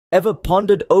Ever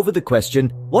pondered over the question,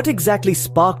 what exactly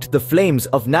sparked the flames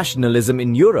of nationalism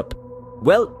in Europe?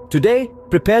 Well, today,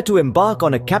 prepare to embark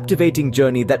on a captivating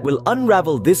journey that will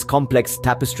unravel this complex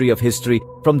tapestry of history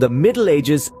from the Middle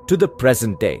Ages to the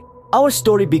present day. Our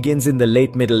story begins in the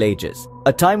late Middle Ages,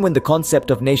 a time when the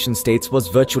concept of nation-states was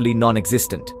virtually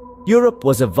non-existent. Europe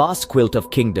was a vast quilt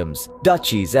of kingdoms,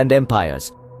 duchies, and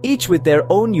empires, each with their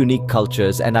own unique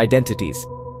cultures and identities.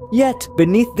 Yet,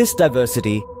 beneath this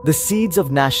diversity, the seeds of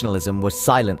nationalism were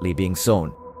silently being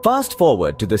sown. Fast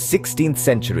forward to the 16th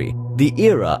century, the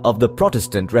era of the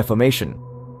Protestant Reformation.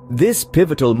 This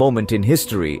pivotal moment in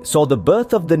history saw the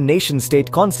birth of the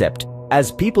nation-state concept as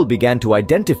people began to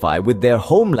identify with their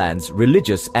homeland's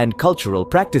religious and cultural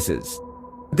practices.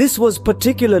 This was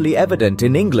particularly evident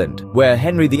in England, where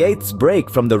Henry VIII's break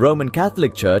from the Roman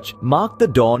Catholic Church marked the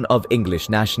dawn of English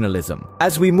nationalism.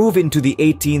 As we move into the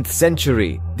 18th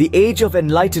century, the Age of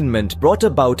Enlightenment brought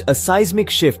about a seismic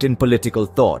shift in political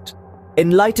thought.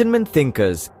 Enlightenment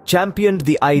thinkers championed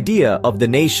the idea of the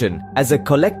nation as a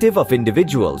collective of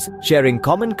individuals sharing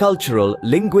common cultural,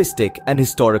 linguistic, and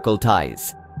historical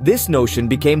ties. This notion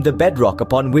became the bedrock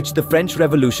upon which the French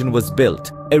Revolution was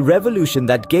built, a revolution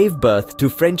that gave birth to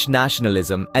French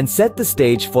nationalism and set the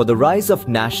stage for the rise of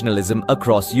nationalism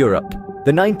across Europe.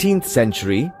 The 19th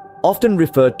century, often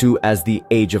referred to as the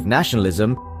Age of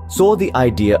Nationalism, saw the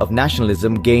idea of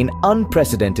nationalism gain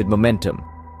unprecedented momentum.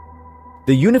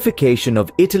 The unification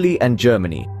of Italy and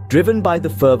Germany, driven by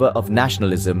the fervor of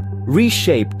nationalism,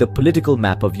 reshaped the political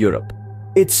map of Europe.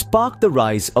 It sparked the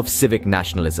rise of civic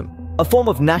nationalism, a form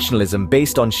of nationalism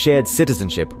based on shared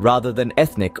citizenship rather than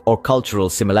ethnic or cultural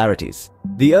similarities.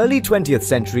 The early 20th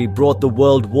century brought the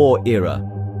World War era,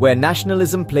 where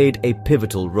nationalism played a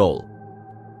pivotal role.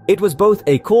 It was both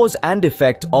a cause and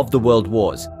effect of the world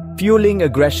wars, fueling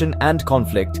aggression and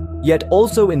conflict, yet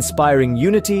also inspiring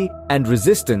unity and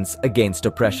resistance against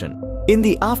oppression. In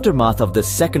the aftermath of the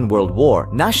Second World War,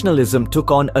 nationalism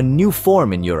took on a new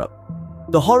form in Europe.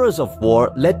 The horrors of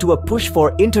war led to a push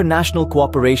for international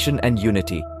cooperation and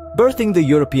unity, birthing the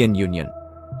European Union.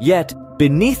 Yet,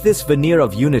 beneath this veneer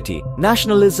of unity,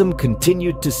 nationalism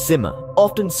continued to simmer,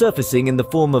 often surfacing in the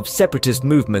form of separatist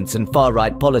movements and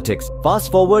far-right politics.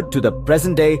 Fast forward to the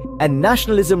present day, and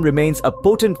nationalism remains a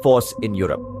potent force in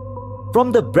Europe.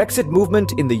 From the Brexit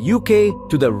movement in the UK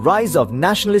to the rise of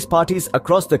nationalist parties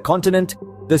across the continent,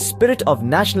 the spirit of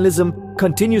nationalism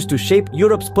continues to shape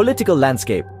Europe's political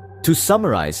landscape. To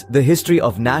summarize, the history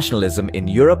of nationalism in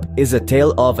Europe is a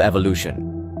tale of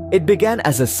evolution. It began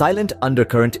as a silent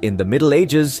undercurrent in the Middle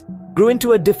Ages, grew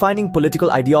into a defining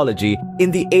political ideology in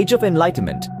the Age of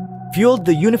Enlightenment, fueled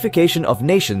the unification of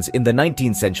nations in the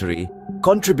 19th century,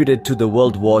 contributed to the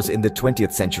world wars in the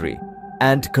 20th century,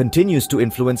 and continues to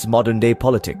influence modern-day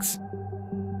politics.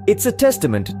 It's a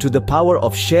testament to the power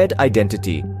of shared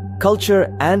identity,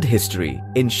 culture, and history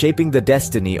in shaping the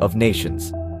destiny of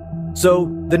nations.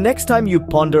 So, the next time you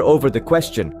ponder over the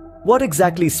question, what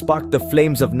exactly sparked the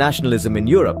flames of nationalism in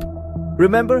Europe?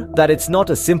 Remember that it's not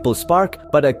a simple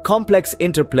spark, but a complex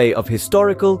interplay of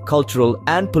historical, cultural,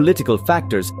 and political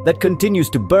factors that continues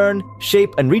to burn,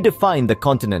 shape, and redefine the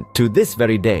continent to this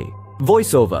very day.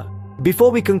 Voiceover.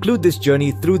 Before we conclude this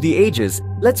journey through the ages,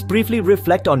 let's briefly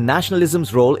reflect on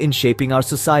nationalism's role in shaping our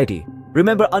society.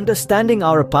 Remember, understanding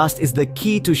our past is the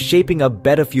key to shaping a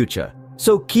better future.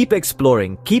 So keep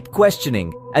exploring, keep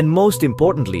questioning, and most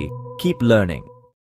importantly, keep learning.